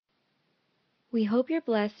We hope you're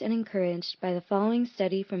blessed and encouraged by the following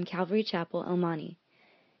study from Calvary Chapel, El Monte.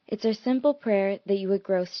 It's our simple prayer that you would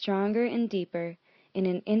grow stronger and deeper in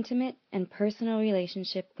an intimate and personal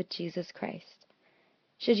relationship with Jesus Christ.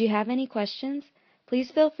 Should you have any questions, please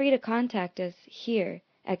feel free to contact us here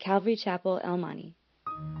at Calvary Chapel, El Monte.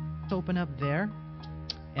 Open up there.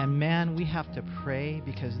 And man, we have to pray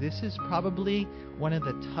because this is probably one of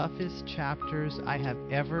the toughest chapters I have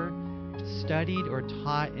ever studied or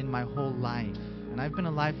taught in my whole life. And I've been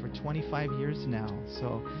alive for 25 years now.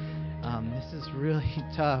 So this is really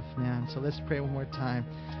tough, man. So let's pray one more time.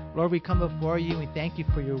 Lord, we come before you. We thank you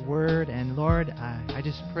for your word. And Lord, I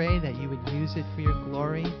just pray that you would use it for your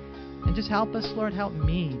glory. And just help us, Lord, help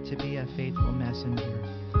me to be a faithful messenger.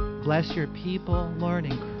 Bless your people, Lord,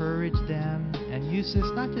 encourage them, and use this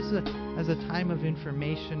not just as a time of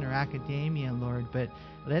information or academia, Lord, but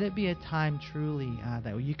let it be a time truly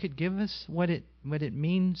that you could give us what it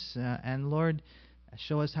means, and Lord,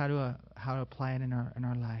 show us how to apply it in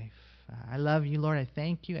our life. I love you, Lord. I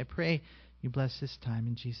thank you. I pray you bless this time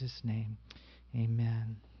in Jesus' name.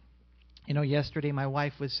 Amen. You know, yesterday my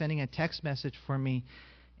wife was sending a text message for me.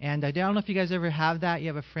 And I don't know if you guys ever have that. You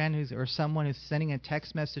have a friend or someone who's sending a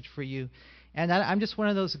text message for you. And I'm just one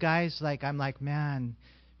of those guys, I'm like, man,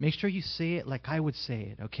 make sure you say it like I would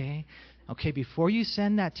say it, okay? Okay, before you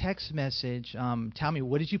send that text message, tell me,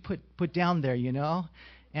 what did you put down there, you know?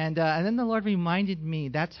 And then the Lord reminded me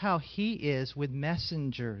that's how He is with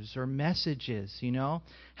messengers or messages, you know?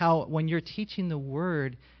 How when you're teaching the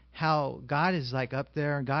Word, how God is up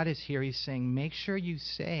there and God is here. He's saying, make sure you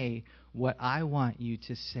say what I want you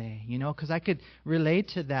to say, you know, because I could relate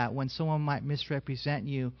to that when someone might misrepresent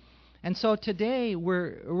you. And so today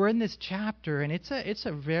we're in this chapter, and it's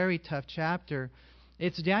a very tough chapter.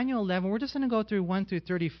 It's Daniel 11. We're just going to go through 1 through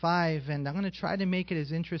 35, and I'm going to try to make it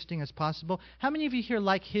as interesting as possible. How many of you here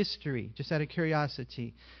like history, just out of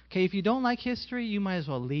curiosity? Okay, if you don't like history, you might as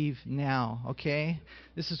well leave now, okay?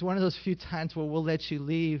 This is one of those few times where we'll let you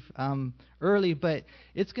leave early, but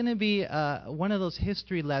it's going to be one of those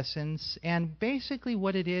history lessons. And basically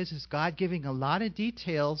what it is God giving a lot of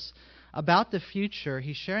details about the future.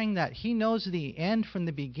 He's sharing that He knows the end from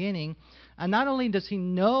the beginning. And not only does He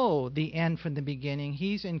know the end from the beginning,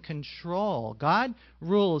 He's in control. God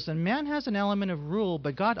rules, and man has an element of rule,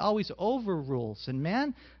 but God always overrules. And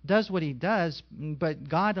man does what he does, but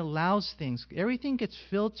God allows things. Everything gets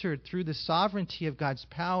filtered through the sovereignty of God's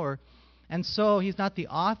power. And so He's not the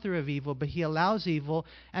author of evil, but He allows evil.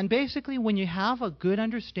 And basically, when you have a good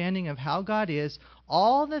understanding of how God is,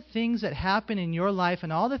 all the things that happen in your life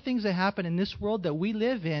and all the things that happen in this world that we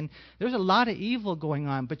live in, there's a lot of evil going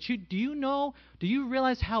on. But do you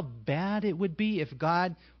realize how bad it would be if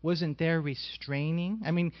God wasn't there restraining?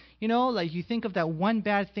 I mean, you know, you think of that one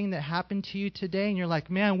bad thing that happened to you today, and you're like,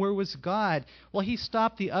 man, where was God? Well, He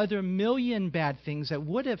stopped the other million bad things that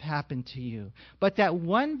would have happened to you. But that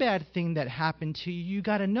one bad thing that happened to you, you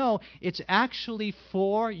got to know it's actually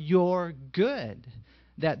for your good.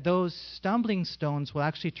 That those stumbling stones will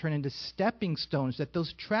actually turn into stepping stones, that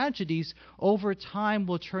those tragedies over time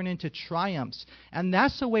will turn into triumphs. And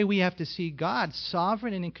that's the way we have to see God,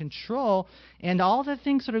 sovereign and in control, and all the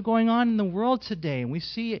things that are going on in the world today. And we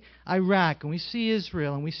see Iraq, and we see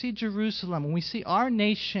Israel, and we see Jerusalem, and we see our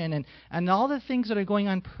nation, and all the things that are going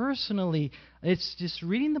on personally. It's just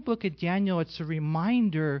reading the book of Daniel, it's a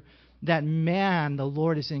reminder that man, the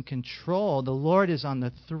Lord is in control. The Lord is on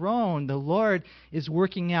the throne. The Lord is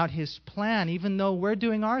working out His plan. Even though we're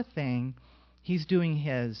doing our thing, He's doing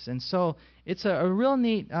His. And so it's a real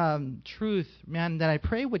neat truth, man, that I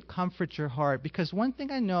pray would comfort your heart. Because one thing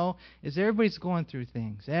I know is everybody's going through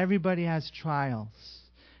things. Everybody has trials.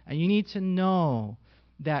 And you need to know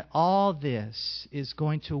that all this is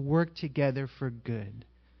going to work together for good.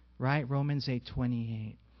 Right? Romans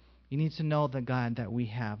 8:28. You need to know the God that we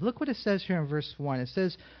have. Look what it says here in verse 1. It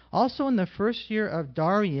says, also in the first year of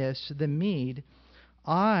Darius the Mede,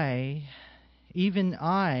 even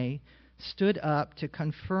I, stood up to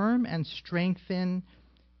confirm and strengthen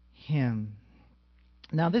him.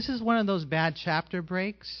 Now this is one of those bad chapter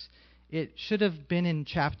breaks. It should have been in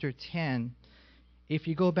chapter 10. If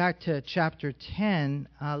you go back to chapter 10,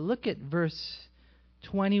 look at verse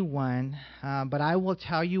 21. But I will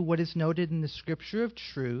tell you what is noted in the scripture of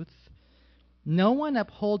truth. No one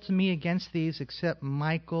upholds me against these except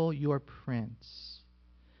Michael, your prince.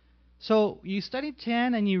 So you study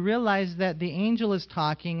 10 and you realize that the angel is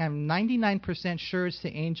talking. I'm 99% sure it's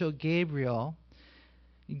the angel Gabriel.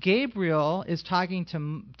 Gabriel is talking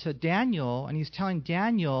to Daniel, and he's telling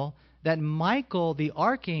Daniel that Michael, the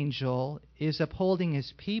archangel, is upholding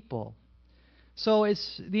his people. So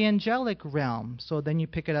it's the angelic realm. So then you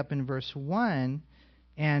pick it up in verse 1,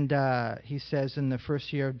 and he says, in the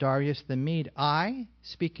first year of Darius the Mede, I,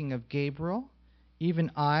 speaking of Gabriel,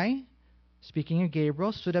 even I, speaking of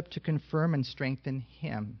Gabriel, stood up to confirm and strengthen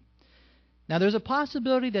him. Now there's a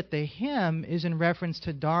possibility that the him is in reference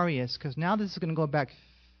to Darius, because now this is going to go back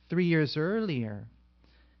 3 years earlier,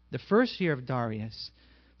 the first year of Darius.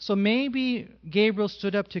 So maybe Gabriel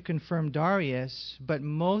stood up to confirm Darius, but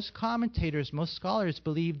most commentators, most scholars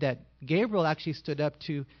believe that Gabriel actually stood up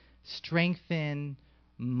to strengthen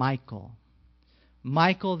Michael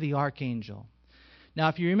the archangel. Now,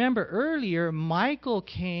 if you remember earlier, Michael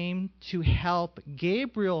came to help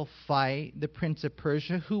Gabriel fight the prince of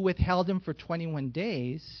Persia, who withheld him for 21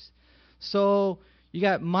 days. So you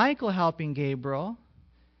got Michael helping Gabriel.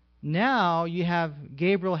 Now you have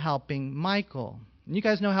Gabriel helping Michael. And you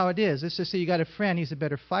guys know how it is. Let's just say you got a friend, he's a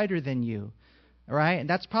better fighter than you. All right? And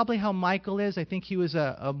that's probably how Michael is. I think he was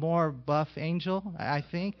a more buff angel, I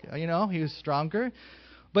think. He was stronger.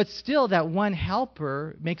 But still, that one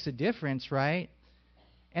helper makes a difference, right?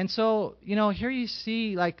 And so, here you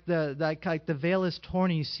see like the veil is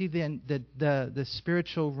torn, and you see the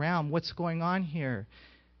spiritual realm. What's going on here?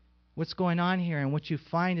 What's going on here? And what you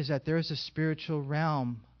find is that there is a spiritual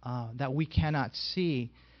realm that we cannot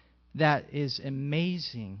see that is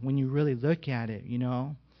amazing when you really look at it,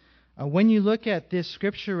 When you look at this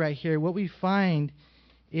scripture right here, what we find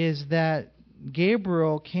is that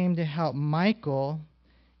Gabriel came to help Michael.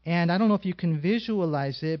 And I don't know if you can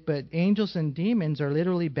visualize it, but angels and demons are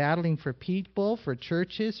literally battling for people, for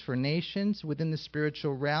churches, for nations within the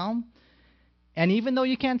spiritual realm. And even though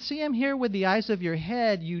you can't see them here with the eyes of your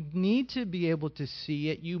head, you need to be able to see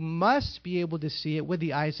it. You must be able to see it with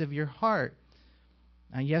the eyes of your heart.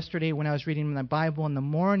 Yesterday when I was reading the Bible in the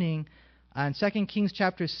morning, in 2 Kings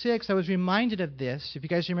chapter 6, I was reminded of this. If you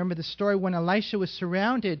guys remember the story when Elisha was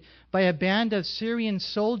surrounded by a band of Syrian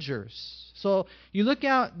soldiers. So you look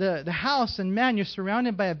out the house, and man, you're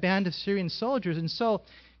surrounded by a band of Syrian soldiers. And so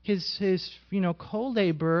his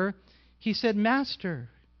co-laborer, he said, Master,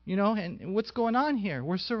 and what's going on here?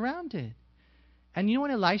 We're surrounded. And you know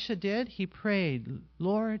what Elisha did? He prayed,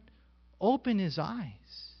 Lord, open his eyes.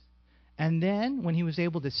 And then when he was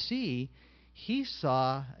able to see, he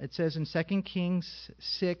saw, it says in 2 Kings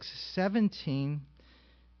 6:17,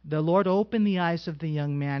 the Lord opened the eyes of the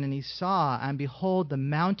young man, and he saw, and behold, the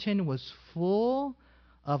mountain was full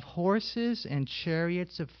of horses and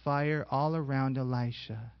chariots of fire all around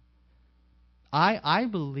Elisha. I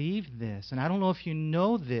believe this, and I don't know if you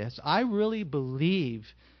know this. I really believe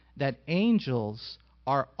that angels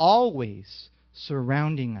are always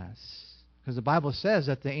surrounding us, because the Bible says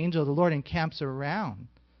that the angel of the Lord encamps around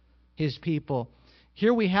his people.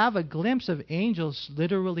 Here we have a glimpse of angels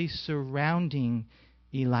literally surrounding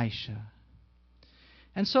Elisha.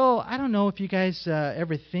 And so, I don't know if you guys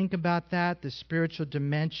ever think about that, the spiritual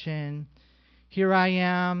dimension. Here I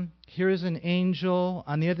am. Here is an angel.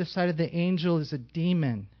 On the other side of the angel is a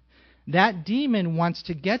demon. That demon wants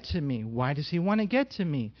to get to me. Why does he want to get to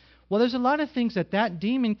me? Well, there's a lot of things that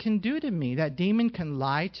demon can do to me. That demon can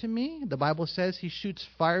lie to me. The Bible says he shoots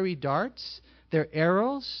fiery darts. They're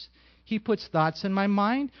arrows. He puts thoughts in my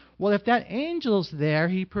mind. Well, if that angel's there,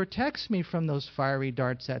 he protects me from those fiery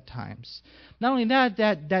darts at times. Not only that,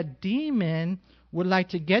 that demon would like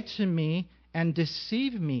to get to me and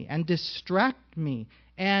deceive me and distract me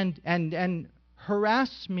and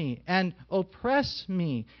harass me and oppress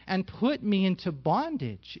me and put me into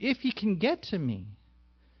bondage if he can get to me.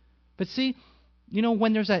 But see,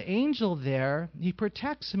 when there's an angel there, he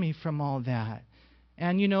protects me from all that.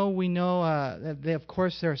 And, we know, that of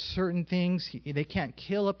course, there are certain things. They can't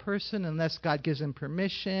kill a person unless God gives them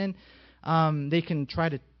permission. They can try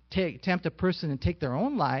to tempt a person and take their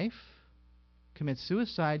own life, commit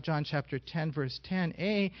suicide, John chapter 10, verse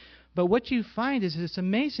 10a. But what you find is this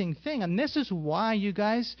amazing thing. And this is why, you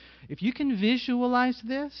guys, if you can visualize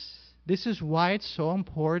this, this is why it's so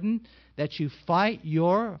important that you fight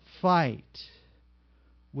your fight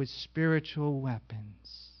with spiritual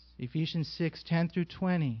weapons. Ephesians 6:10 through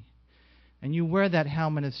 20. And you wear that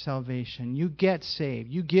helmet of salvation. You get saved.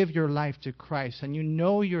 You give your life to Christ, and you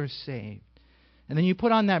know you're saved. And then you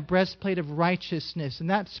put on that breastplate of righteousness,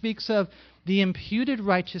 and that speaks of the imputed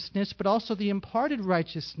righteousness, but also the imparted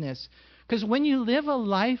righteousness. Because when you live a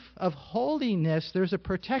life of holiness, there's a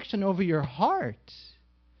protection over your heart.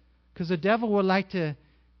 Because the devil would like to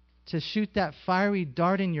shoot that fiery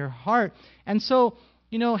dart in your heart. And so,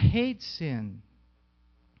 hate sin.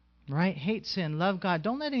 Right? Hate sin. Love God.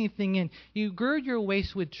 Don't let anything in. You gird your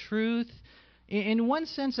waist with truth. In one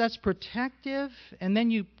sense, that's protective, and then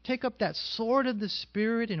you take up that sword of the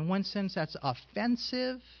Spirit. In one sense, that's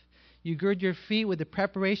offensive. You gird your feet with the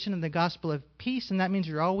preparation of the gospel of peace, and that means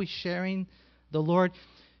you're always sharing the Lord.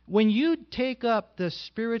 When you take up the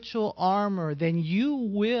spiritual armor, then you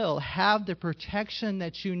will have the protection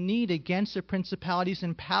that you need against the principalities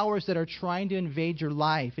and powers that are trying to invade your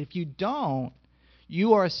life. If you don't,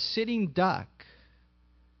 you are a sitting duck.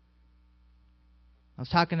 I was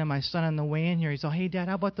talking to my son on the way in here. He's all, "Hey, Dad,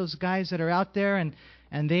 how about those guys that are out there and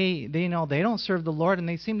they know they don't serve the Lord and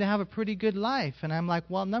they seem to have a pretty good life?" And I'm like,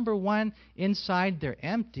 well, number one, inside they're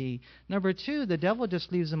empty. Number two, the devil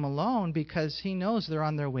just leaves them alone because he knows they're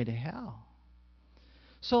on their way to hell.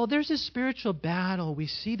 So there's this spiritual battle. We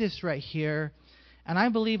see this right here. And I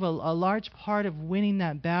believe a large part of winning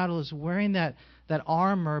that battle is wearing that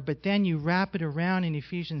armor, but then you wrap it around in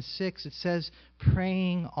Ephesians 6. It says,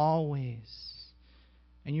 praying always.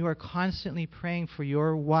 And you are constantly praying for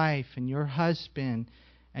your wife and your husband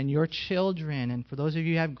and your children. And for those of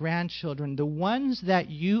you who have grandchildren, the ones that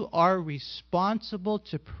you are responsible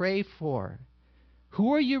to pray for.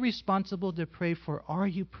 Who are you responsible to pray for? Are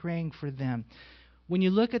you praying for them? When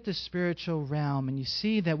you look at the spiritual realm and you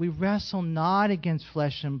see that we wrestle not against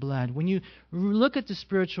flesh and blood, when you look at the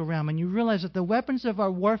spiritual realm and you realize that the weapons of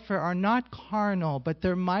our warfare are not carnal, but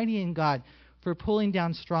they're mighty in God for pulling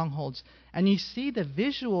down strongholds. And you see the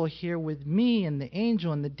visual here with me and the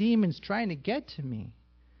angel and the demons trying to get to me.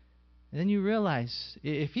 And then you realize,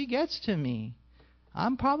 if he gets to me,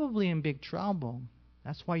 I'm probably in big trouble.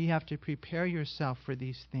 That's why you have to prepare yourself for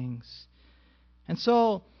these things. And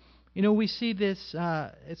so, we see this.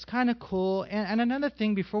 It's kind of cool. And another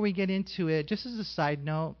thing before we get into it, just as a side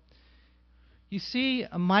note, you see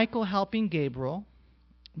Michael helping Gabriel.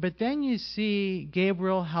 But then you see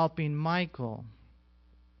Gabriel helping Michael.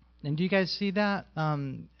 And do you guys see that?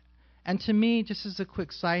 And to me, just as a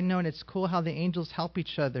quick side note, it's cool how the angels help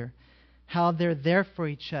each other, how they're there for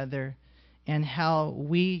each other, and how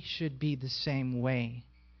we should be the same way.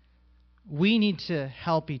 We need to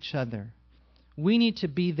help each other. We need to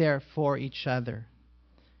be there for each other.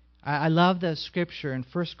 I love the scripture in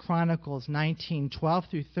 1 Chronicles 19:12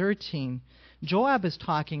 through 13. Joab is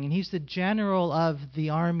talking, and he's the general of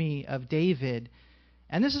the army of David.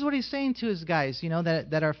 And this is what he's saying to his guys,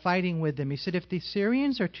 that are fighting with him. He said, if the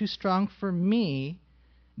Syrians are too strong for me,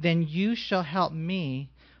 then you shall help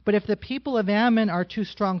me. But if the people of Ammon are too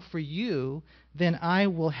strong for you, then I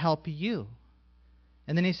will help you.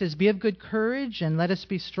 And then he says, be of good courage, and let us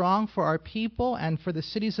be strong for our people and for the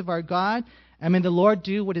cities of our God. And may the Lord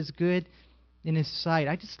do what is good in his sight.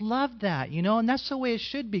 I just love that, and that's the way it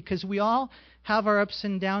should be, because we all have our ups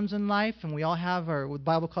and downs in life, and we all have what the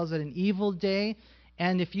Bible calls it an evil day.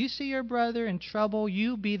 And if you see your brother in trouble,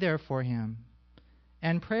 you be there for him.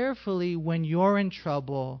 And prayerfully, when you're in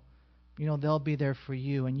trouble, they'll be there for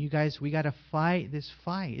you. And you guys, we got to fight this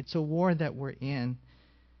fight. It's a war that we're in.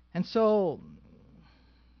 And so,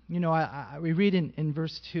 we read in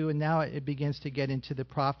verse 2, and now it begins to get into the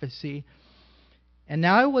prophecy. And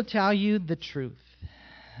now I will tell you the truth.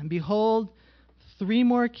 And behold, 3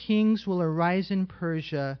 more kings will arise in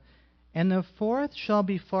Persia, and the 4th shall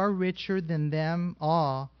be far richer than them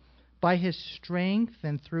all. By his strength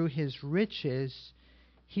and through his riches,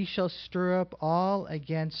 he shall stir up all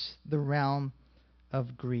against the realm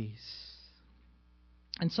of Greece.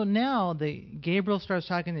 And so now Gabriel starts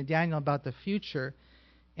talking to Daniel about the future,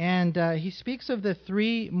 and he speaks of the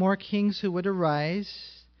 3 more kings who would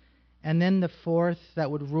arise, and then the 4th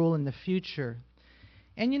that would rule in the future.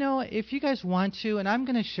 And if you guys want to, and I'm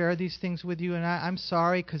going to share these things with you, and I'm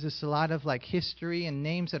sorry because it's a lot of history and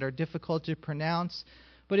names that are difficult to pronounce.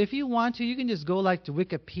 But if you want to, you can just go to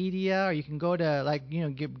Wikipedia, or you can go to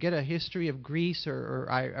get a history of Greece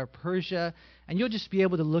or Persia, and you'll just be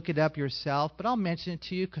able to look it up yourself. But I'll mention it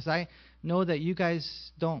to you because I know that you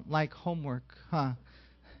guys don't like homework, huh?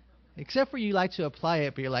 Except for you like to apply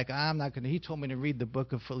it, but you're like, I'm not going to. He told me to read the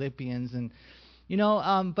book of Philippians, and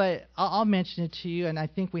but I'll mention it to you, and I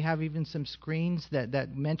think we have even some screens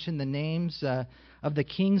that mention the names of the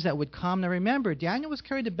kings that would come. Now remember, Daniel was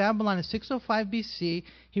carried to Babylon in 605 BC.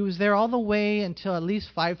 He was there all the way until at least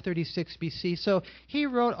 536 BC. So he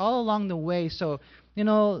wrote all along the way. So,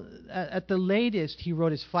 at the latest, he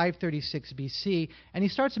wrote is 536 BC. And he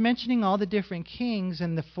starts mentioning all the different kings,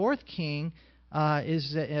 and the 4th king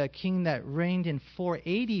is a king that reigned in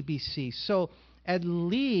 480 BC. So at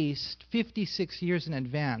least 56 years in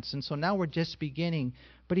advance. And so now we're just beginning.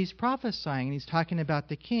 But he's prophesying, and he's talking about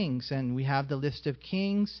the kings. And we have the list of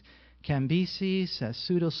kings: Cambyses,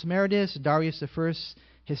 Pseudo-Smerdis, Darius I,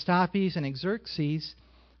 Hystapes, and Xerxes,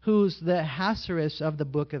 who's the Ahasuerus of the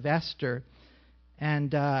book of Esther.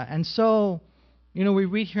 And so, we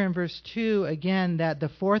read here in verse 2 again that the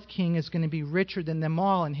fourth king is going to be richer than them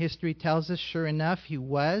all, and history tells us, sure enough, he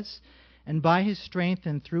was. And by his strength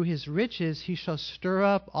and through his riches, he shall stir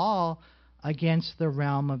up all against the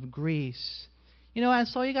realm of Greece. And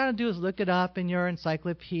so all you got to do is look it up in your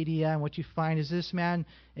encyclopedia, and what you find is this man,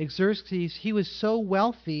 Xerxes, he was so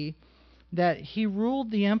wealthy that he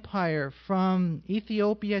ruled the empire from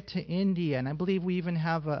Ethiopia to India, and I believe we even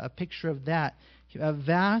have a picture of that, a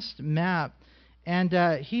vast map. And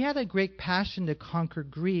he had a great passion to conquer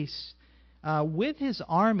Greece. With his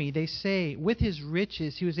army, they say, with his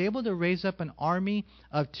riches, he was able to raise up an army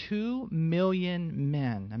of 2 million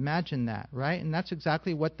men. Imagine that, right? And that's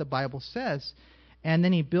exactly what the Bible says. And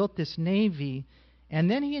then he built this navy, and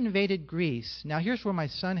then he invaded Greece. Now, here's where my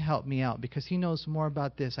son helped me out, because he knows more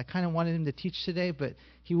about this. I kind of wanted him to teach today, but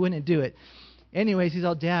he wouldn't do it. Anyways, he's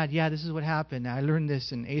all, Dad, yeah, this is what happened. I learned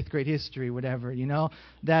this in 8th grade history, whatever,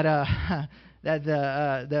 that that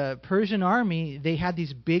the Persian army, they had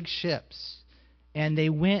these big ships, and they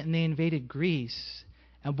went and they invaded Greece.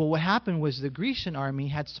 But what happened was the Grecian army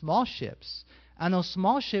had small ships, and those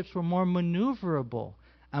small ships were more maneuverable.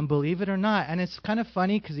 And believe it or not, and it's kind of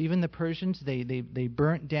funny because even the Persians, they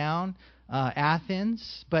burnt down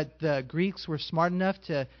Athens, but the Greeks were smart enough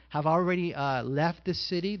to have already left the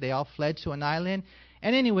city. They all fled to an island.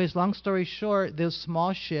 And anyways, long story short, those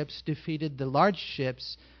small ships defeated the large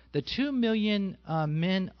ships. The 2 million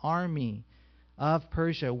men army of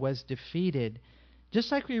Persia was defeated, just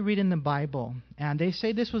like we read in the Bible. And they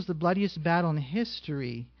say this was the bloodiest battle in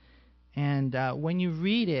history. And when you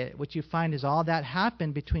read it, what you find is all that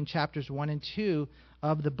happened between chapters 1 and 2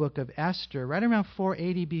 of the book of Esther, right around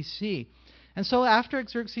 480 BC. And so after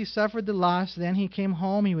Xerxes suffered the loss, then he came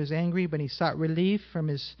home. He was angry, but he sought relief from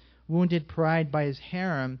his wounded pride by his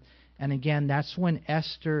harem. And again, that's when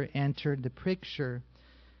Esther entered the picture.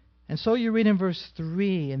 And so you read in verse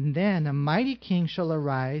 3, and then a mighty king shall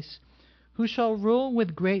arise, who shall rule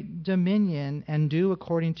with great dominion and do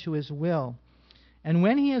according to his will. And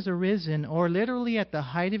when he has arisen, or literally at the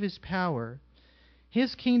height of his power,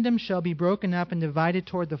 his kingdom shall be broken up and divided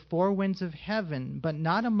toward the four winds of heaven, but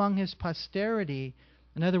not among his posterity.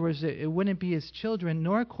 In other words, it wouldn't be his children,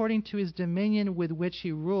 nor according to his dominion with which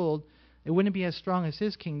he ruled. It wouldn't be as strong as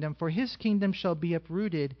his kingdom, for his kingdom shall be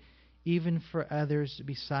uprooted, even for others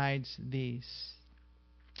besides these.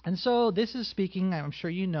 And so this is speaking, I'm sure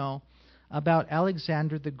you know, about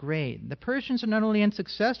Alexander the Great. The Persians are not only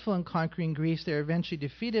unsuccessful in conquering Greece, they're eventually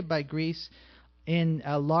defeated by Greece in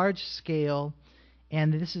a large scale,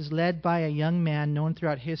 and this is led by a young man known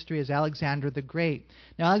throughout history as Alexander the Great.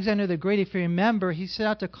 Now, Alexander the Great, if you remember, he set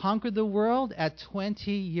out to conquer the world at 20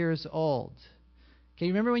 years old. Okay,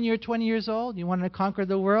 you remember when you were 20 years old? You wanted to conquer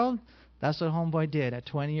the world? That's what homeboy did at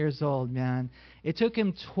 20 years old, man. It took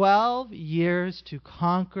him 12 years to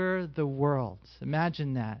conquer the world.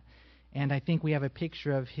 Imagine that. And I think we have a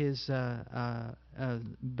picture of his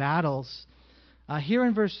battles. Here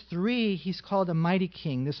in verse 3, he's called a mighty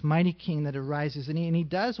king, this mighty king that arises. And he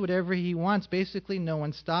does whatever he wants. Basically, no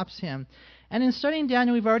one stops him. And in studying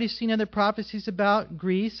Daniel, we've already seen other prophecies about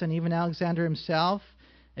Greece and even Alexander himself.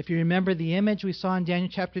 If you remember the image we saw in Daniel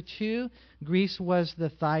chapter 2, Greece was the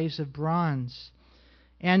thighs of bronze.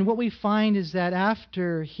 And what we find is that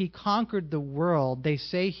after he conquered the world, they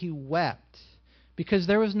say he wept, because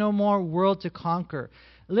there was no more world to conquer.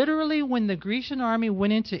 Literally, when the Grecian army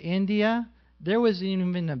went into India, there wasn't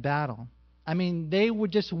even a battle. I mean, they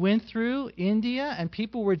just went through India, and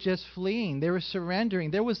people were just fleeing. They were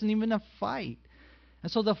surrendering. There wasn't even a fight.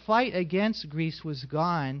 And so the fight against Greece was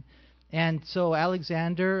gone. And so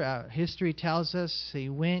Alexander, history tells us, he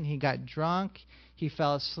went, he got drunk, he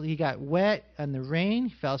fell asleep, he got wet in the rain,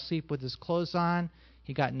 he fell asleep with his clothes on,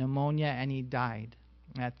 he got pneumonia, and he died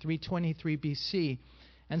at 323 BC.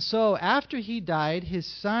 And so after he died, his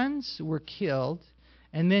sons were killed,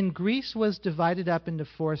 and then Greece was divided up into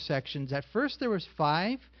 4 sections. At first there was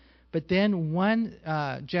 5, but then one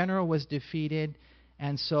general was defeated,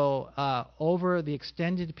 and so over the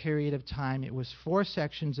extended period of time, it was 4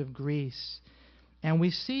 sections of Greece. And we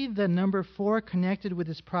see the number 4 connected with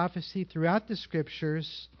this prophecy throughout the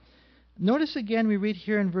Scriptures. Notice again, we read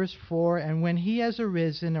here in verse 4, and when he has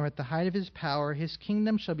arisen, or at the height of his power, his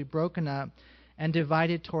kingdom shall be broken up and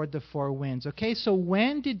divided toward the 4 winds. Okay, so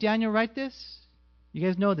when did Daniel write this? You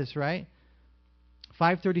guys know this, right?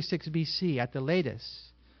 536 BC at the latest.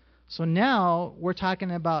 So now we're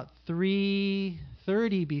talking about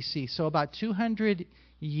 330 BC, so about 200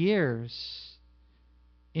 years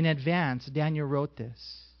in advance Daniel wrote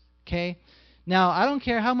this. Okay? Now, I don't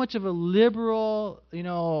care how much of a liberal,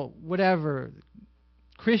 whatever,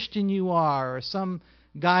 Christian you are, or some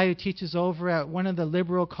guy who teaches over at one of the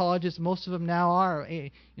liberal colleges. Most of them now are.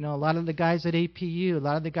 A lot of the guys at APU, a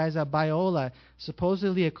lot of the guys at Biola,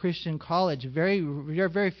 supposedly a Christian college.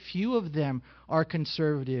 Very few of them are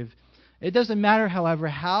conservative. It doesn't matter, however,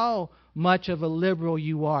 how much of a liberal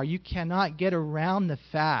you are. You cannot get around the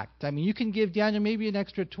fact. I mean, you can give Daniel maybe an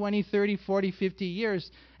extra 20, 30, 40, 50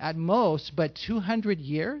 years at most, but 200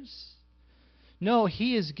 years? No,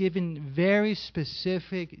 he is given very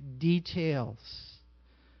specific details.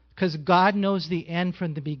 Because God knows the end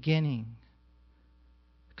from the beginning.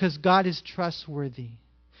 Because God is trustworthy.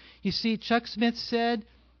 You see, Chuck Smith said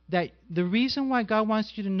that the reason why God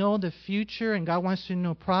wants you to know the future, and God wants you to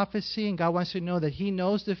know prophecy, and God wants you to know that He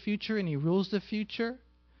knows the future and He rules the future,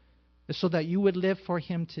 is so that you would live for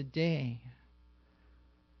Him today.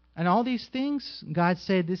 And all these things, God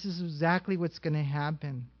said, this is exactly what's going to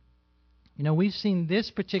happen. We've seen this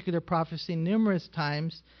particular prophecy numerous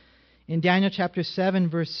times in Daniel chapter 7,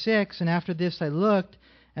 verse 6. And after this I looked,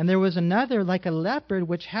 and there was another like a leopard,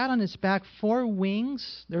 which had on its back 4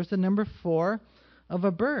 wings. There's the number 4 of a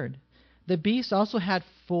bird. The beast also had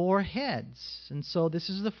 4 heads. And so this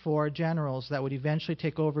is the 4 generals that would eventually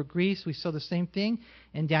take over Greece. We saw the same thing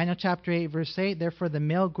in Daniel chapter 8, verse 8. Therefore the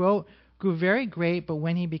male grew very great, but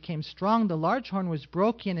when he became strong, the large horn was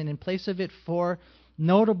broken, and in place of it 4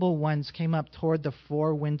 notable ones came up toward the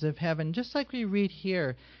 4 winds of heaven, just like we read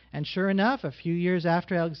here. And sure enough, a few years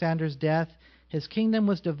after Alexander's death, his kingdom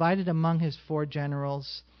was divided among his 4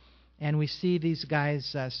 generals. And we see these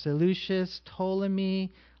guys, Seleucus,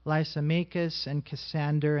 Ptolemy, Lysimachus, and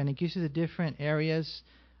Cassander. And it gives you the different areas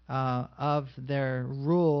of their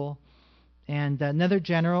rule. And another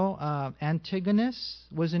general, Antigonus,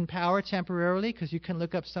 was in power temporarily, because you can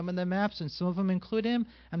look up some of the maps, and some of them include him,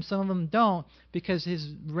 and some of them don't, because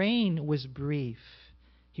his reign was brief.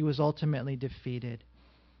 He was ultimately defeated.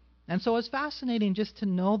 And so it's fascinating just to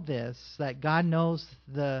know this, that God knows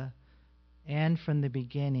the end from the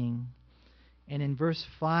beginning. And in verse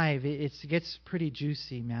 5, it gets pretty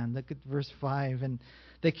juicy, man. Look at verse 5. And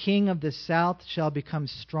the king of the south shall become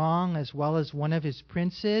strong, as well as one of his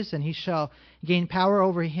princes, and he shall gain power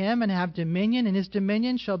over him and have dominion, and his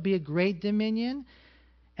dominion shall be a great dominion.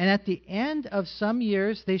 And at the end of some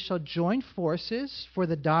years they shall join forces, for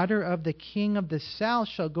the daughter of the king of the south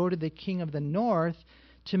shall go to the king of the north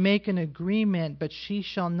to make an agreement, but she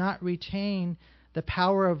shall not retain the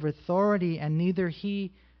power of authority, and neither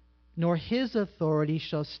he nor his authority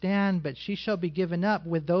shall stand, but she shall be given up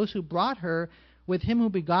with those who brought her, with him who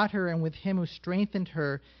begot her, and with him who strengthened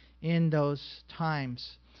her in those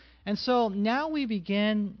times. And so now we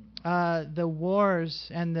begin the wars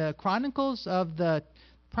and the chronicles of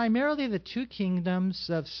primarily the 2 kingdoms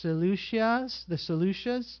of the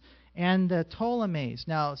Seleucias and the Ptolemies.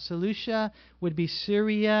 Now, Seleucia would be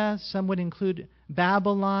Syria. Some would include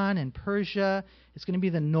Babylon and Persia. It's going to be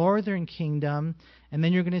the northern kingdom. And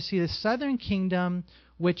then you're going to see the southern kingdom,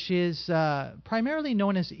 which is primarily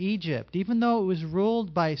known as Egypt. Even though it was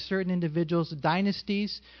ruled by certain individuals,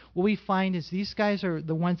 dynasties, what we find is these guys are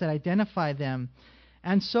the ones that identify them.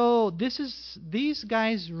 And so these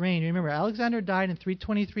guys' reign. Remember, Alexander died in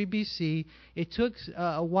 323 BC. It took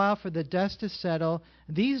a while for the dust to settle.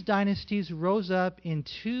 These dynasties rose up in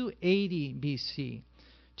 280 BC.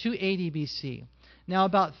 280 BC. Now,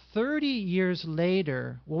 about 30 years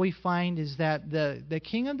later, what we find is that the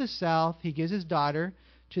king of the south, he gives his daughter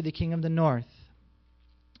to the king of the north.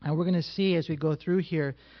 And we're going to see as we go through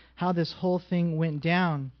here how this whole thing went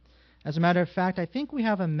down. As a matter of fact, I think we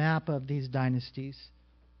have a map of these dynasties.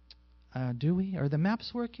 Do we? Are the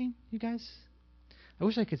maps working, you guys? I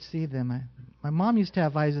wish I could see them. My mom used to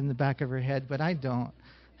have eyes in the back of her head, but I don't.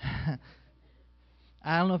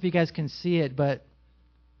 I don't know if you guys can see it, but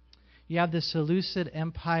you have the Seleucid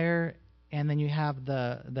Empire, and then you have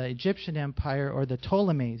the Egyptian Empire, or the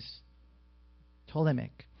Ptolemaic.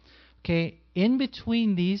 Okay, in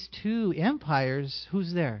between these 2 empires,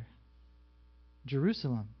 who's there?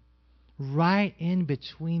 Jerusalem. Right in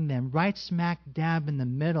between them, right smack dab in the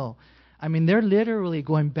middle. I mean, they're literally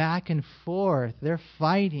going back and forth. They're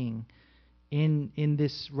fighting in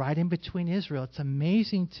this right in between Israel. It's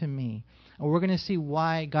amazing to me. And we're going to see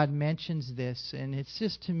why God mentions this. And it's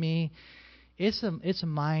just, to me, it's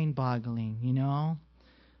mind-boggling, you know.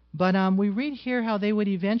 But we read here how they would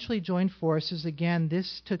eventually join forces. Again,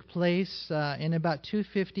 this took place in about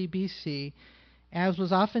 250 BC. As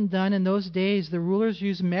was often done in those days, the rulers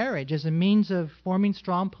used marriage as a means of forming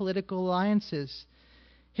strong political alliances.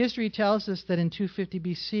 History tells us that in 250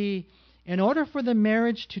 BC, in order for the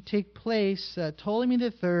marriage to take place, Ptolemy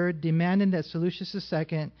III demanded that Seleucus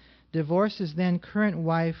II divorce his then current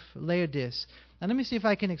wife, Laodice. And let me see if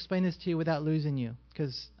I can explain this to you without losing you,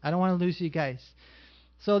 because I don't want to lose you guys.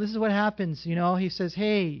 So this is what happens, he says,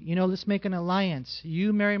 hey, let's make an alliance.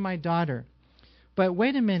 You marry my daughter. But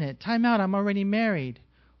wait a minute, time out, I'm already married.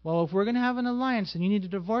 Well, if we're going to have an alliance, then you need to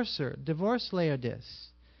divorce her. Divorce Laodice.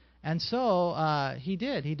 And so he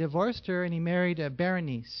did. He divorced her and he married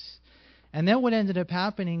Berenice. And then what ended up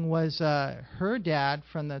happening was her dad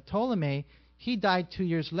from the Ptolemy, he died 2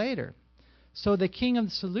 years later. So the king of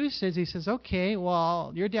the Seleucids, he says, okay,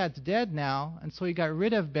 well, your dad's dead now. And so he got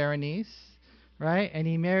rid of Berenice, right? And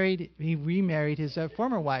he remarried his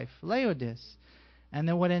former wife, Laodice. And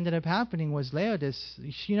then what ended up happening was Laodice,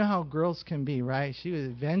 you know how girls can be, right? She was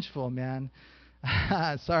vengeful, man.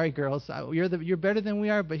 Sorry, girls. You're better than we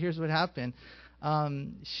are, but here's what happened.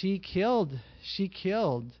 She killed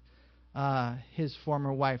his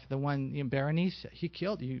former wife, the one, Berenice. He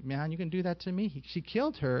killed you, man. You can do that to me. She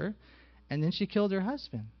killed her, and then she killed her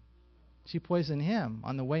husband. She poisoned him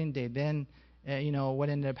on the wedding day. Then, what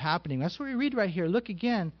ended up happening. That's what we read right here. Look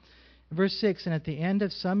again. Verse 6, and at the end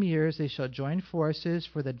of some years they shall join forces,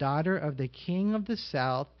 for the daughter of the king of the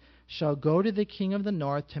south shall go to the king of the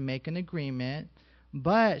north to make an agreement,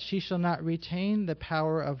 but she shall not retain the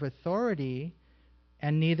power of authority,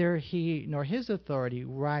 and neither he nor his authority,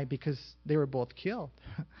 right, because they were both killed,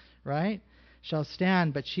 right, shall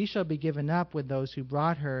stand, but she shall be given up with those who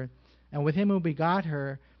brought her, and with him who begot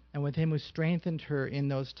her, and with him who strengthened her in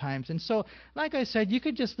those times. And so, like I said, you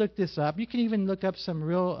could just look this up. You can even look up some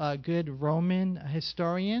real good Roman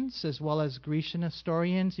historians as well as Grecian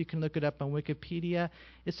historians. You can look it up on Wikipedia.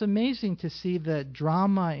 It's amazing to see the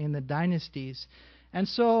drama in the dynasties. And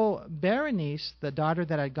so Berenice, the daughter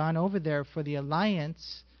that had gone over there for the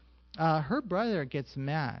alliance, her brother gets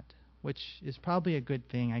mad, which is probably a good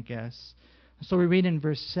thing, I guess. So we read in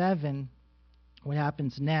verse 7 what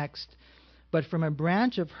happens next. But from a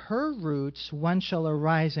branch of her roots one shall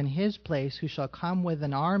arise in his place, who shall come with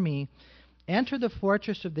an army, enter the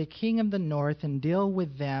fortress of the king of the north, and deal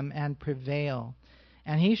with them, and prevail.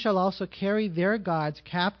 And he shall also carry their gods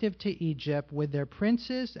captive to Egypt, with their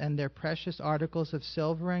princes and their precious articles of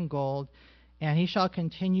silver and gold, and he shall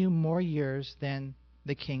continue more years than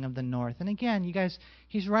the king of the north. And again, you guys,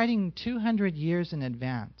 he's writing 200 years in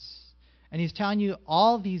advance. And he's telling you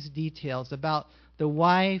all these details about the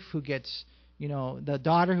wife who gets, the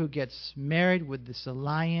daughter who gets married with this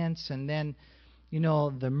alliance, and then,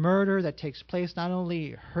 the murder that takes place, not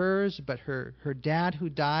only hers, but her dad who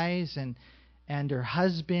dies, and her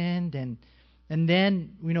husband, and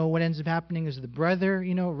then, what ends up happening is the brother,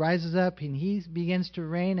 rises up, and he begins to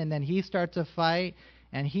reign, and then he starts a fight,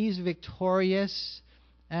 and he's victorious,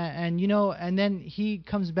 and then he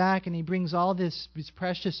comes back and he brings all these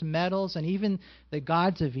precious metals and even the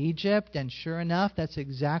gods of Egypt. And sure enough, that's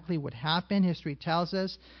exactly what happened. History tells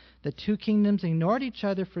us the two kingdoms ignored each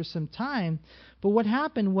other for some time. But what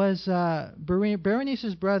happened was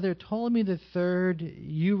Berenice's brother Ptolemy III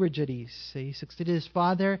Euergetes. He succeeded his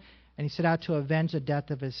father, and he set out to avenge the death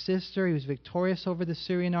of his sister. He was victorious over the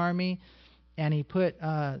Syrian army. And he put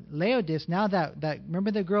Laodice, now that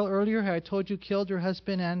remember the girl earlier who I told you killed her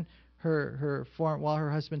husband and her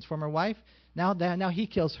husband's former wife? Now he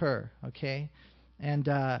kills her, okay? And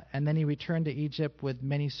then he returned to Egypt with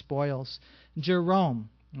many spoils. Jerome,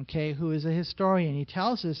 okay, who is a historian, he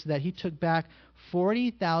tells us that he took back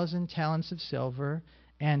 40,000 talents of silver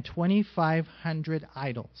and 2,500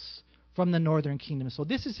 idols from the northern kingdom. So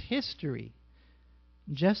this is history,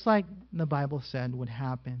 just like the Bible said would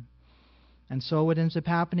happen. And so what ends up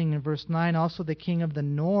happening in verse 9, also the king of the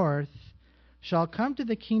north shall come to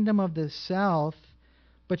the kingdom of the south,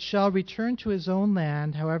 but shall return to his own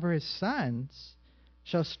land. However, his sons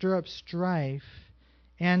shall stir up strife,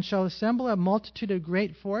 and shall assemble a multitude of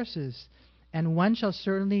great forces. And one shall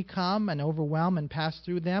certainly come and overwhelm and pass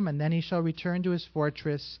through them, and then he shall return to his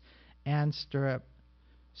fortress and stir up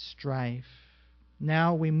strife.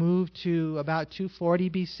 Now we move to about 240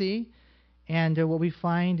 BC. And what we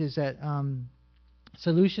find is that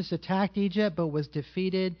Seleucus attacked Egypt but was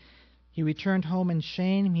defeated. He returned home in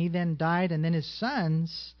shame. He then died, and then his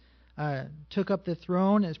sons took up the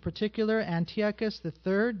throne, as particular Antiochus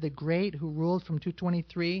III, the Great, who ruled from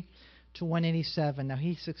 223 to 187. Now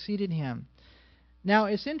he succeeded him. Now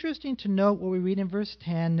it's interesting to note what we read in verse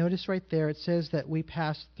 10. Notice right there it says that we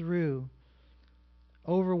pass through.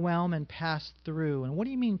 Overwhelm and pass through. And what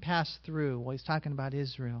do you mean pass through? Well, he's talking about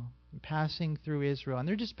Israel. Passing through Israel. And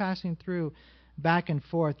they're just passing through back and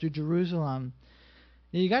forth through Jerusalem.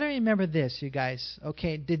 Now, you got to remember this, you guys.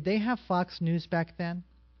 Okay, did they have Fox News back then?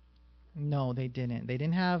 No, they didn't. They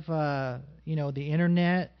didn't have, the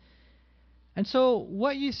internet. And so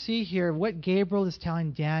what you see here, what Gabriel is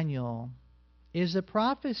telling Daniel, is the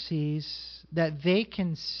prophecies that they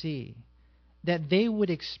can see, that they would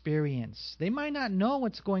experience. They might not know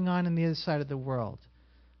what's going on the other side of the world,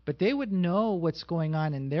 but they would know what's going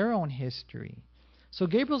on in their own history. So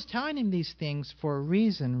Gabriel's telling him these things for a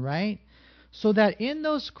reason, right? So that in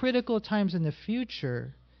those critical times in the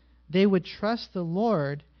future, they would trust the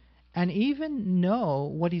Lord and even know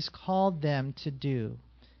what He's called them to do.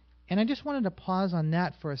 And I just wanted to pause on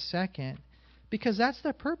that for a second, because that's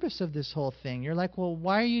the purpose of this whole thing. You're like, well,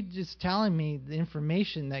 why are you just telling me the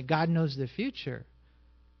information that God knows the future?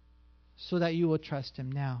 So that you will trust Him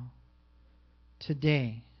now.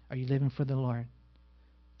 Today, are you living for the Lord?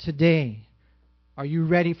 Today, are you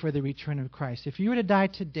ready for the return of Christ? If you were to die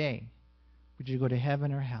today, would you go to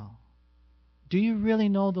heaven or hell? Do you really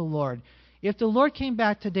know the Lord? If the Lord came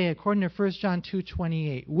back today, according to 1 John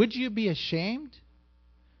 2:28, would you be ashamed?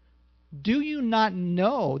 Do you not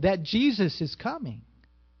know that Jesus is coming?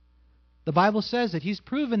 The Bible says that He's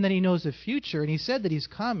proven that He knows the future, and He said that He's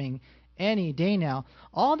coming any day now.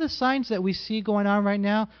 All the signs that we see going on right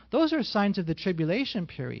now, those are signs of the tribulation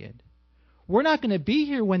period. We're not going to be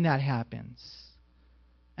here when that happens.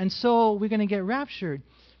 And so we're going to get raptured.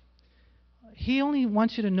 He only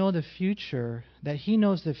wants you to know the future, that He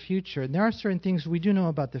knows the future. And there are certain things we do know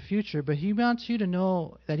about the future, but He wants you to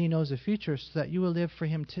know that He knows the future so that you will live for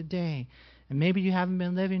Him today. And maybe you haven't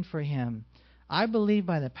been living for Him. I believe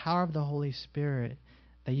by the power of the Holy Spirit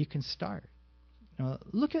that you can start.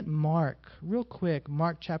 Look at Mark, real quick,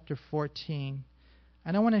 Mark chapter 14.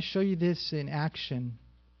 And I want to show you this in action.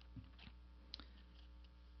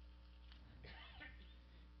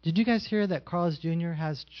 Did you guys hear that Carl's Jr.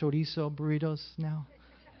 has chorizo burritos now?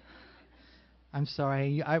 I'm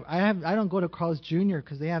sorry. I don't go to Carl's Jr.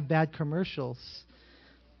 because they have bad commercials.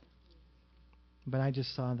 But I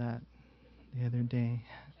just saw that the other day.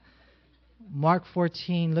 Mark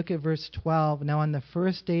 14, look at verse 12. Now on the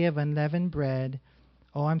first day of unleavened bread,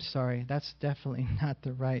 I'm sorry. That's definitely not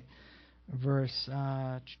the right verse.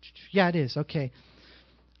 Yeah, it is. Okay.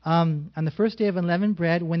 On the first day of unleavened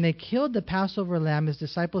bread, when they killed the Passover lamb, His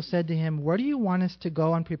disciples said to Him, "Where do you want us to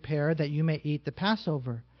go and prepare that you may eat the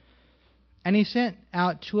Passover?" And He sent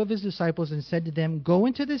out 2 of His disciples and said to them, "Go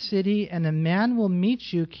into the city, and a man will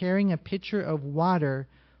meet you carrying a pitcher of water.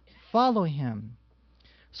 Follow him."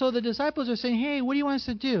 So the disciples are saying, "Hey, what do you want us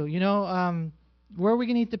to do? Where are we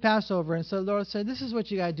going to eat the Passover?" And so the Lord said, "This is what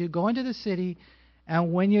you got to do. Go into the city.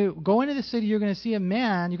 And when you go into the city, you're going to see a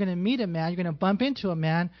man, you're going to meet a man, you're going to bump into a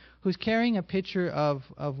man who's carrying a pitcher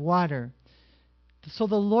of water." So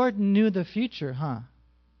the Lord knew the future, huh?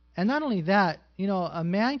 And not only that, a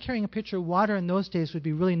man carrying a pitcher of water in those days would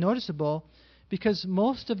be really noticeable, because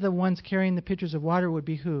most of the ones carrying the pitchers of water would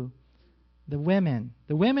be who? The women.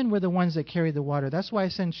 The women were the ones that carried the water. That's why I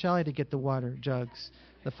send Shelley to get the water jugs,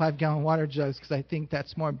 the 5-gallon water jugs, because I think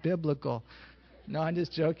that's more biblical. No, I'm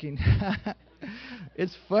just joking.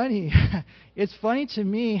 It's funny. It's funny to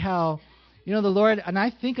me how, the Lord, and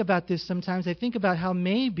I think about this sometimes, I think about how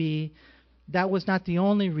maybe that was not the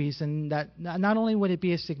only reason, that not only would it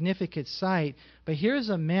be a significant sight, but here's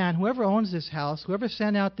a man, whoever owns this house, whoever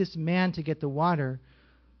sent out this man to get the water,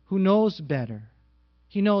 who knows better.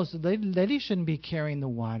 He knows the lady shouldn't be carrying the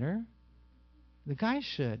water. The guy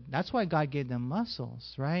should. That's why God gave them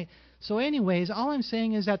muscles, right? So anyways, all I'm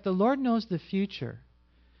saying is that the Lord knows the future.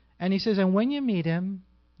 And He says, and when you meet Him,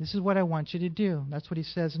 this is what I want you to do. That's what He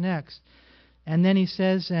says next. And then He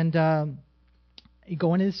says, and you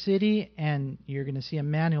go into the city, and you're going to see a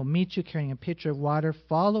man who'll meet you carrying a pitcher of water.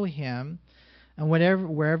 Follow him. And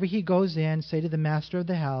wherever he goes in, say to the master of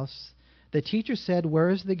the house, "The teacher said,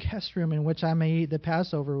 where is the guest room in which I may eat the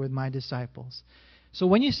Passover with my disciples?" So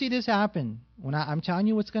when you see this happen, when I'm telling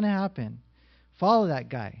you what's going to happen, follow that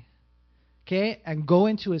guy. Okay? And go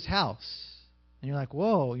into his house. And you're like,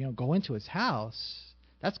 whoa, go into his house.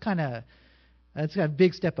 That's got a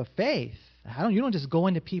big step of faith. You don't just go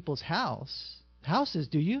into people's houses,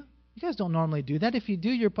 do you? You guys don't normally do that. If you do,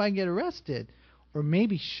 you'll probably get arrested or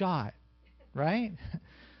maybe shot, right?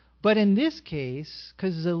 But in this case,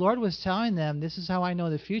 because the Lord was telling them, this is how I know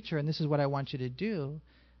the future and this is what I want you to do,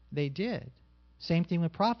 they did. Same thing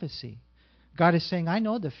with prophecy. God is saying, I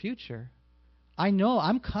know the future. I know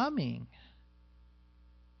I'm coming.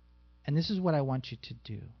 And this is what I want you to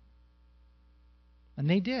do. And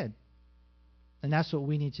they did. And that's what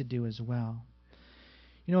we need to do as well.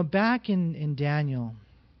 Back in Daniel,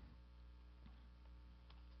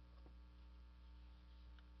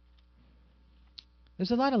 there's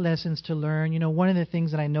a lot of lessons to learn. One of the things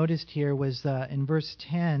that I noticed here was in verse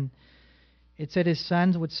 10, it said his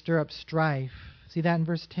sons would stir up strife. See that in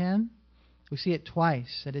verse 10? We see it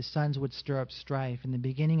twice, that his sons would stir up strife, in the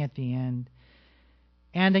beginning, at the end.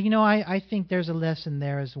 And, I think there's a lesson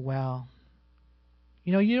there as well.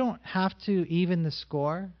 You don't have to even the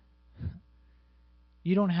score.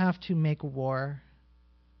 You don't have to make war.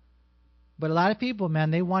 But a lot of people,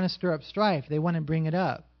 man, they want to stir up strife. They want to bring it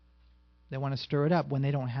up. They want to stir it up when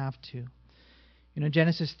they don't have to.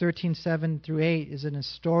 Genesis 13:7 through 8 is in a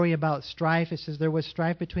story about strife. It says, there was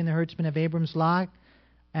strife between the herdsmen of Abram's lot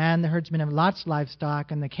and the herdsmen of Lot's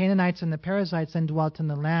livestock, and the Canaanites and the Perizzites then dwelt in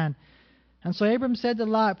the land. And so Abram said to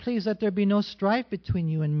Lot, please let there be no strife between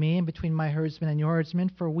you and me, and between my herdsmen and your herdsmen,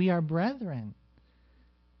 for we are brethren.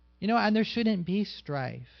 And there shouldn't be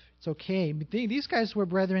strife. It's okay. These guys were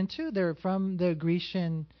brethren too. They're from the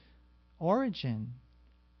Grecian origin.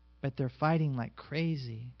 But they're fighting like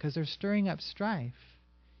crazy because they're stirring up strife.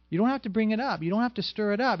 You don't have to bring it up. You don't have to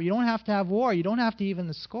stir it up. You don't have to have war. You don't have to even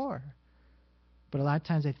the score. But a lot of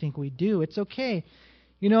times I think we do. It's okay.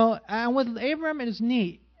 And with Abram, it is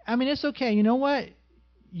neat. It's okay. You know what?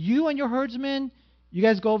 You and your herdsmen, you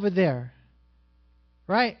guys go over there.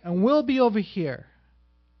 Right? And we'll be over here.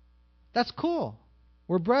 That's cool.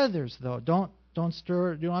 We're brothers, though. Don't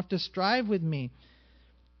stir. You don't have to strive with me.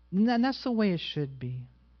 And that's the way it should be.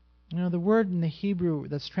 The word in the Hebrew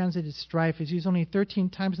that's translated strife is used only 13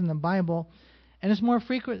 times in the Bible, and it's more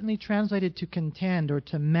frequently translated to contend or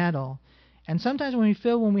to meddle. And sometimes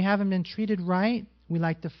when we haven't been treated right, we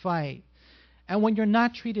like to fight. And when you're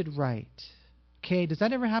not treated right, okay, does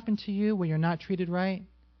that ever happen to you when you're not treated right?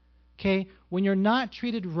 Okay, when you're not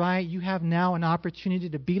treated right, you have now an opportunity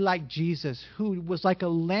to be like Jesus, who was like a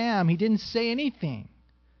lamb. He didn't say anything.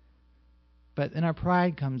 But then our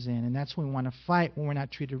pride comes in, and that's when we want to fight when we're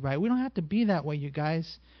not treated right. We don't have to be that way, you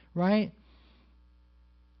guys, right?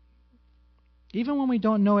 Even when we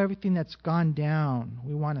don't know everything that's gone down,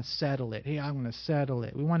 we want to settle it. Hey, I'm going to settle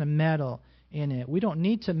it. We want to meddle in it. We don't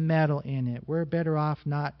need to meddle in it. We're better off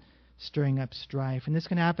not stirring up strife. And this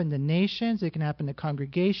can happen to nations, it can happen to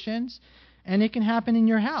congregations, and it can happen in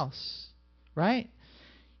your house, right?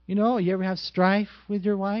 You ever have strife with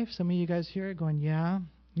your wife? Some of you guys here are going, yeah.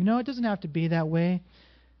 It doesn't have to be that way.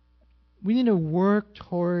 We need to work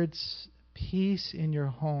towards peace in your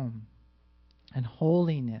home and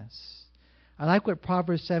holiness. I like what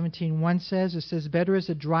Proverbs 17:1 says. It says, better is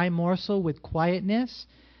a dry morsel with quietness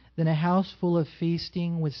than a house full of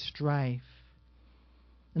feasting with strife.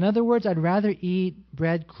 In other words, I'd rather eat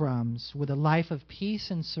breadcrumbs with a life of peace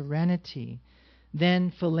and serenity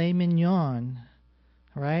than filet mignon,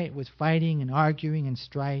 right, with fighting and arguing and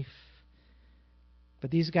strife. But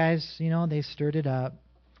these guys, they stirred it up.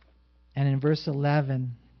 And in verse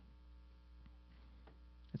 11,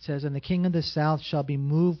 it says, and the king of the south shall be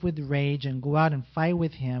moved with rage and go out and fight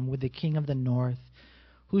with him, with the king of the north,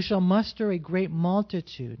 who shall muster a great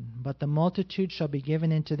multitude, but the multitude shall be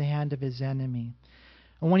given into the hand of his enemy.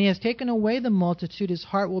 And when he has taken away the multitude, his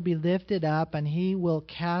heart will be lifted up, and he will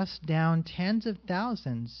cast down tens of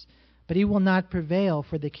thousands. But he will not prevail,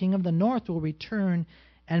 for the king of the north will return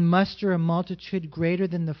and muster a multitude greater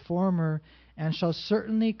than the former, and shall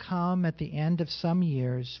certainly come at the end of some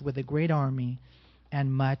years with a great army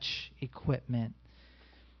and much equipment.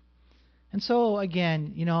 And so,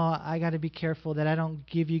 again, I got to be careful that I don't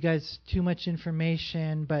give you guys too much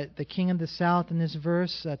information, but the king of the south in this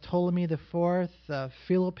verse, Ptolemy the IV,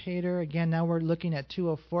 Philopator, again, now we're looking at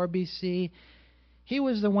 204 BC. He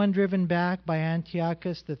was the one driven back by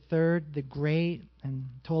Antiochus III the Great, and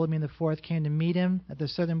Ptolemy IV came to meet him at the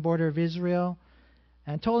southern border of Israel.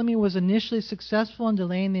 And Ptolemy was initially successful in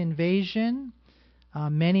delaying the invasion.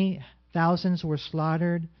 Many thousands were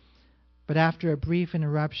slaughtered. But after a brief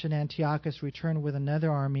interruption, Antiochus returned with another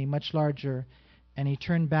army, much larger, and he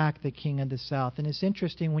turned back the king of the south. And it's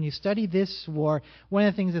interesting, when you study this war, one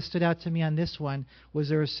of the things that stood out to me on this one was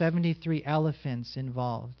there were 73 elephants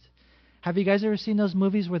involved. Have you guys ever seen those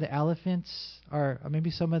movies where the elephants are, or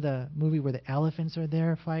maybe some of the movie where the elephants are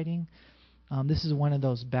there fighting? This is one of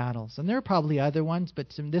those battles. And there are probably other ones, but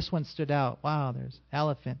this one stood out. Wow, there's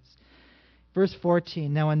elephants. Verse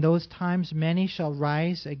 14, now in those times many shall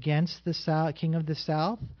rise against the king of the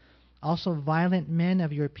south. Also violent men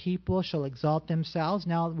of your people shall exalt themselves.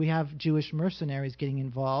 Now we have Jewish mercenaries getting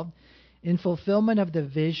involved. In fulfillment of the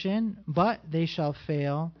vision, but they shall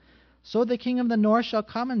fail. So the king of the north shall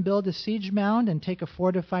come and build a siege mound and take a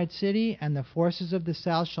fortified city, and the forces of the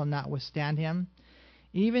south shall not withstand him.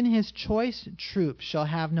 Even his choice troops shall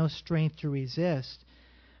have no strength to resist.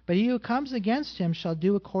 But he who comes against him shall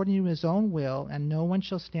do according to his own will, and no one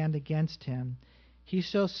shall stand against him. He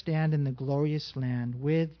shall stand in the glorious land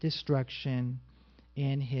with destruction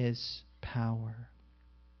in his power.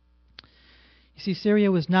 You see,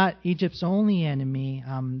 Syria was not Egypt's only enemy.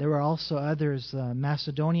 There were also others.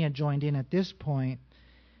 Macedonia joined in at this point.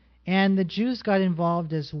 And the Jews got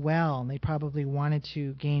involved as well. They probably wanted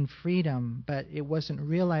to gain freedom, but it wasn't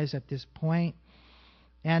realized at this point.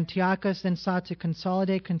 Antiochus then sought to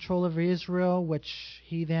consolidate control over Israel, which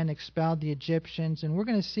he then expelled the Egyptians. And we're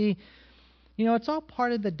going to see, it's all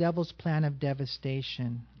part of the devil's plan of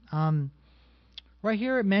devastation. Right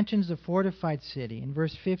here it mentions the fortified city in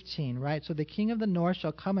verse 15, right? So the king of the north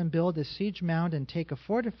shall come and build a siege mound and take a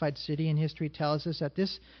fortified city. And history tells us that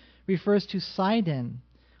this refers to Sidon,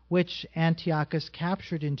 which Antiochus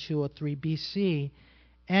captured in 203 BC.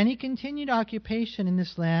 And he continued occupation in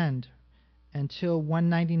this land until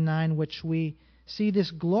 199, which we see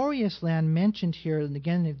this glorious land mentioned here. And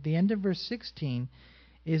again, at the end of verse 16,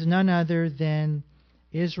 is none other than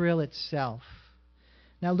Israel itself.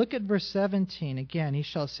 Now look at verse 17 again. He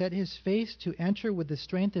shall set his face to enter with the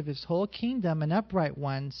strength of his whole kingdom and upright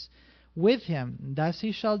ones with him. Thus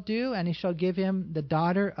he shall do, and he shall give him the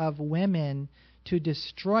daughter of women to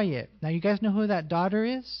destroy it. Now you guys know who that daughter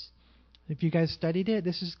is? If you guys studied it,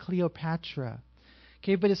 this is Cleopatra.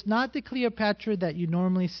 Okay, but it's not the Cleopatra that you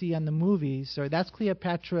normally see on the movies, or that's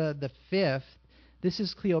Cleopatra the fifth. This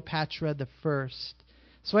is Cleopatra the first.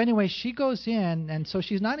 So anyway, she goes in, and so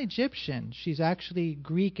she's not Egyptian. She's actually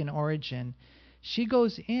Greek in origin. She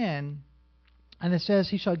goes in, and it says,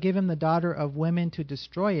 he shall give him the daughter of women to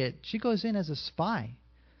destroy it. She goes in as a spy.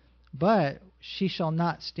 But she shall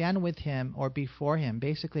not stand with him or before him.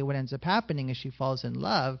 Basically, what ends up happening is she falls in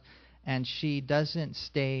love, and she doesn't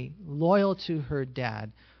stay loyal to her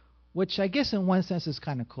dad, which I guess in one sense is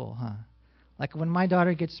kind of cool, huh? Like when my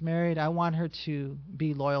daughter gets married, I want her to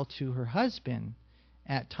be loyal to her husband.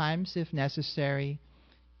 At times, if necessary,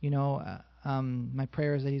 my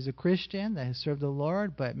prayer is that he's a Christian, that has served the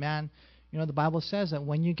Lord. But man, the Bible says that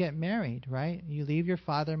when you get married, right, you leave your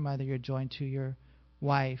father and mother, you're joined to your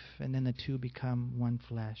wife, and then the two become one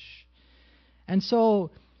flesh. And so,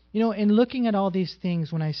 in looking at all these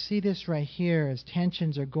things, when I see this right here, as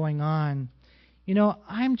tensions are going on, and we're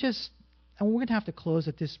going to have to close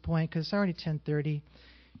at this point because it's already 10:30.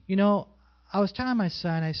 I was telling my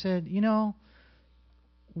son, I said,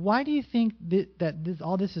 why do you think that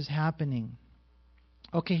all this is happening?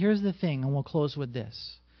 Okay, here's the thing, and we'll close with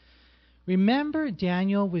this. Remember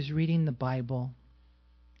Daniel was reading the Bible?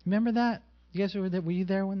 Remember that? You guys were you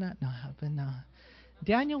there when that happened? No.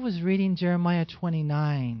 Daniel was reading Jeremiah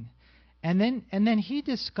 29, and then he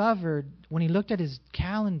discovered, when he looked at his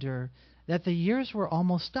calendar, that the years were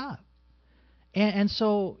almost up. And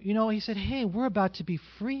so, he said, hey, we're about to be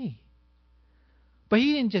free. But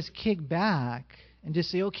he didn't just kick back and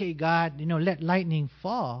just say, okay, God, let lightning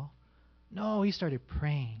fall. No, he started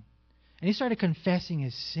praying. And he started confessing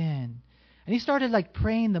his sin. And he started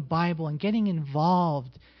praying the Bible and getting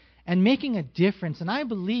involved and making a difference. And I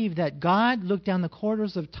believe that God looked down the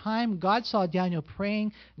corridors of time. God saw Daniel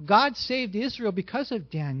praying. God saved Israel because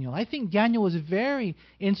of Daniel. I think Daniel was very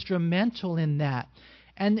instrumental in that.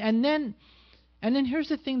 And then here's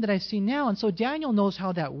the thing that I see now. And so Daniel knows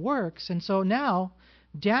how that works. And so now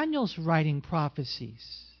Daniel's writing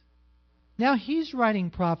prophecies. Now he's writing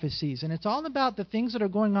prophecies, and it's all about the things that are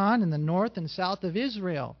going on in the north and south of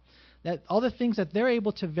Israel. That all the things that they're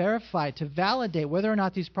able to verify, to validate whether or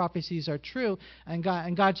not these prophecies are true, and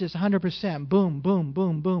God just 100%, boom, boom,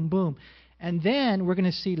 boom, boom, boom. And then we're going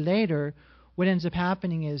to see later what ends up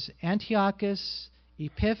happening is Antiochus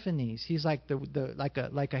Epiphanes. He's like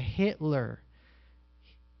a Hitler.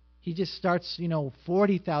 He just starts,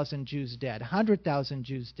 40,000 Jews dead, 100,000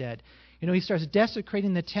 Jews dead. He starts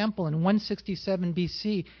desecrating the temple in 167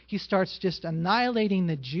 BC. He starts just annihilating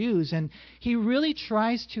the Jews, and he really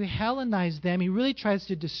tries to Hellenize them. He really tries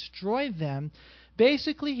to destroy them.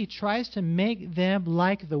 Basically, he tries to make them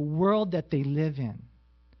like the world that they live in.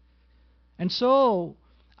 And so,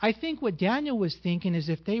 I think what Daniel was thinking is,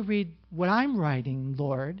 if they read what I'm writing,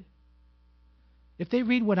 Lord, if they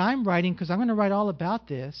read what I'm writing, because I'm going to write all about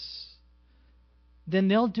this, then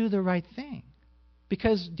they'll do the right thing.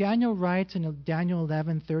 Because Daniel writes in Daniel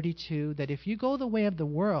 11:32 that if you go the way of the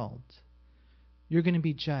world, you're going to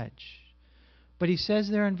be judged. But he says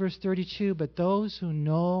there in verse 32, but those who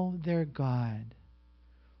know their God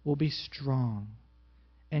will be strong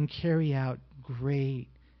and carry out great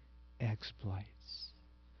exploits.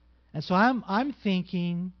 And so I'm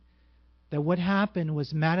thinking that what happened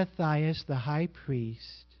was Mattathias, the high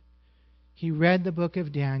priest, he read the book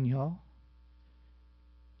of Daniel,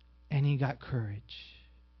 and he got courage.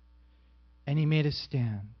 And he made a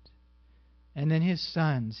stand. And then his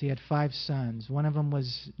sons, he had 5 sons. One of them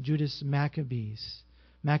was Judas Maccabeus.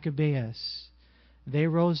 They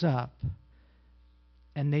rose up,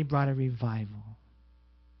 and they brought a revival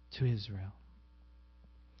to Israel.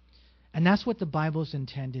 And that's what the Bible's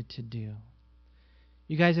intended to do.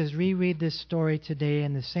 You guys, as we read this story today,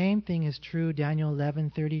 and the same thing is true, Daniel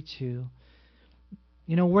 11:32.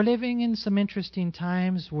 You know, we're living in some interesting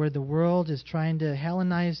times where the world is trying to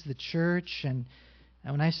Hellenize the church. And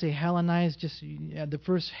when I say Hellenize, just the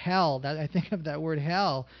first hell, that I think of that word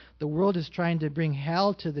hell. The world is trying to bring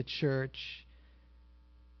hell to the church.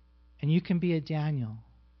 And you can be a Daniel.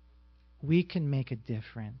 We can make a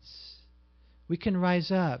difference. We can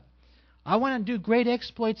rise up. I want to do great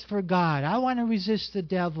exploits for God. I want to resist the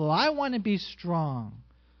devil. I want to be strong.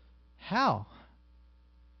 How?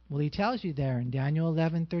 Well, he tells you there in Daniel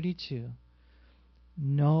 11:32,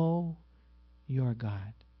 know your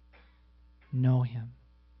God. Know him.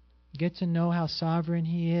 Get to know how sovereign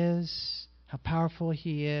he is, how powerful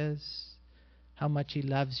he is, how much he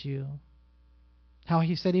loves you, how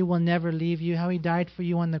he said he will never leave you, how he died for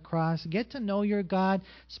you on the cross. Get to know your God.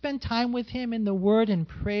 Spend time with him in the Word and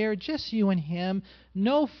prayer, just you and him.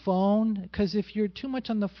 No phone, because if you're too much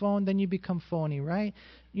on the phone, then you become phony, right?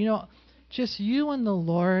 You know, just you and the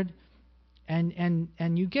Lord,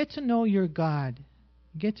 and you get to know your God.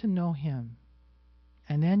 Get to know him.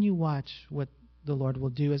 And then you watch what the Lord will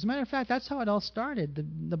do. As a matter of fact, that's how it all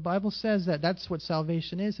started. The Bible says that that's what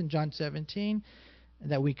salvation is in John 17,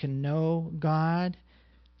 that we can know God.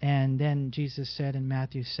 And then Jesus said in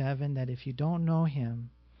Matthew 7 that if you don't know him,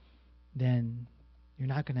 then you're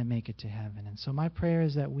not going to make it to heaven. And so my prayer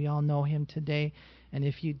is that we all know him today. And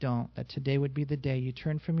if you don't, that today would be the day you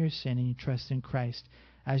turn from your sin and you trust in Christ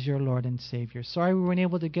as your Lord and Savior. Sorry we weren't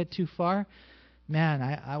able to get too far.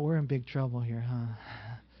 Man, we're in big trouble here, huh?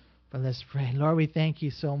 But let's pray. Lord, we thank you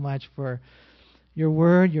so much for your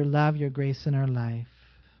word, your love, your grace in our life.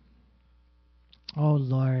 Oh,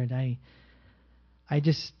 Lord, I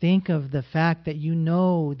just think of the fact that you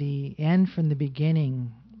know the end from the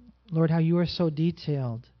beginning. Lord, how you are so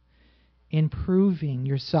detailed in proving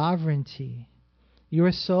your sovereignty. You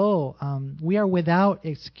are so, we are without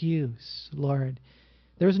excuse, Lord.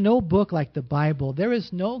 There's no book like the Bible. There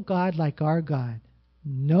is no God like our God.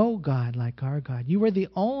 No God like our God. You are the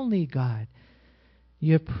only God.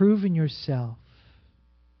 You have proven yourself,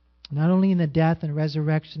 not only in the death and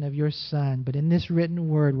resurrection of your Son, but in this written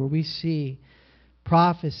word where we see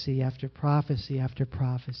prophecy after prophecy after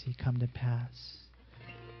prophecy come to pass.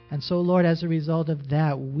 And so, Lord, as a result of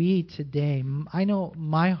that, we today, I know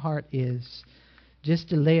my heart is just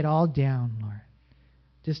to lay it all down, Lord.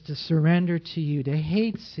 Just to surrender to you, to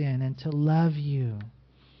hate sin and to love you.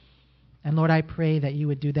 And Lord, I pray that you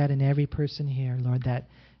would do that in every person here, Lord, that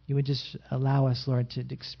you would just allow us, Lord, to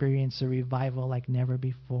experience a revival like never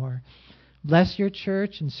before. Bless your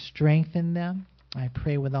church and strengthen them. I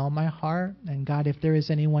pray with all my heart. And God, if there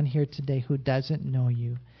is anyone here today who doesn't know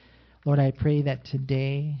you, Lord, I pray that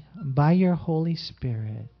today, by your Holy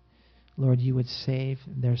Spirit, Lord, you would save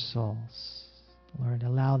their souls. Lord,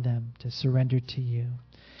 allow them to surrender to you.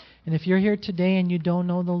 And if you're here today and you don't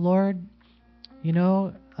know the Lord, you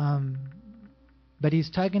know, but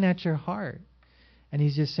he's tugging at your heart. And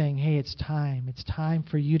he's just saying, hey, it's time. It's time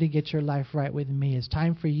for you to get your life right with me. It's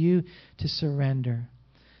time for you to surrender.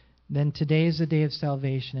 Then today is the day of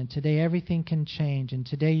salvation. And today everything can change. And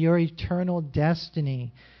today your eternal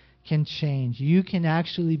destiny can change. You can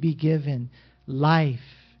actually be given life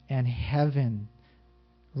and heaven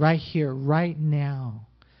right here, right now.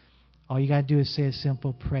 All you got to do is say a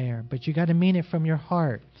simple prayer. But you got to mean it from your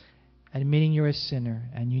heart, admitting you're a sinner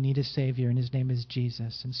and you need a Savior, and his name is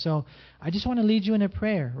Jesus. And so I just want to lead you in a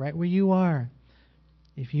prayer right where you are.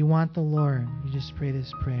 If you want the Lord, you just pray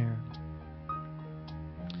this prayer.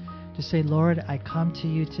 Just say, Lord, I come to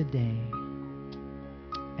you today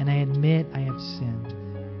and I admit I have sinned.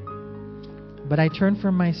 But I turn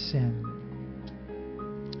from my sin.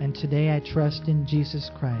 And today I trust in Jesus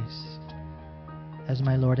Christ as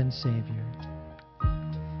my Lord and Savior.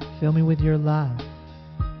 Fill me with your love.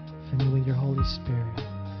 Fill me with your Holy Spirit.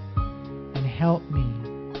 And help me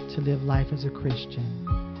to live life as a Christian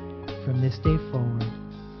from this day forward.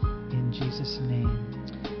 In Jesus' name,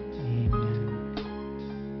 amen.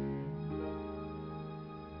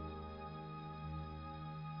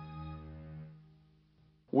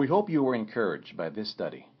 We hope you were encouraged by this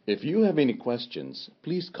study. If you have any questions,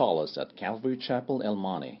 please call us at Calvary Chapel El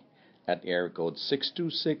Monte at area code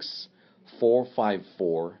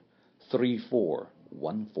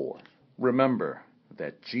 626-454-3414. Remember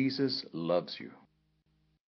that Jesus loves you.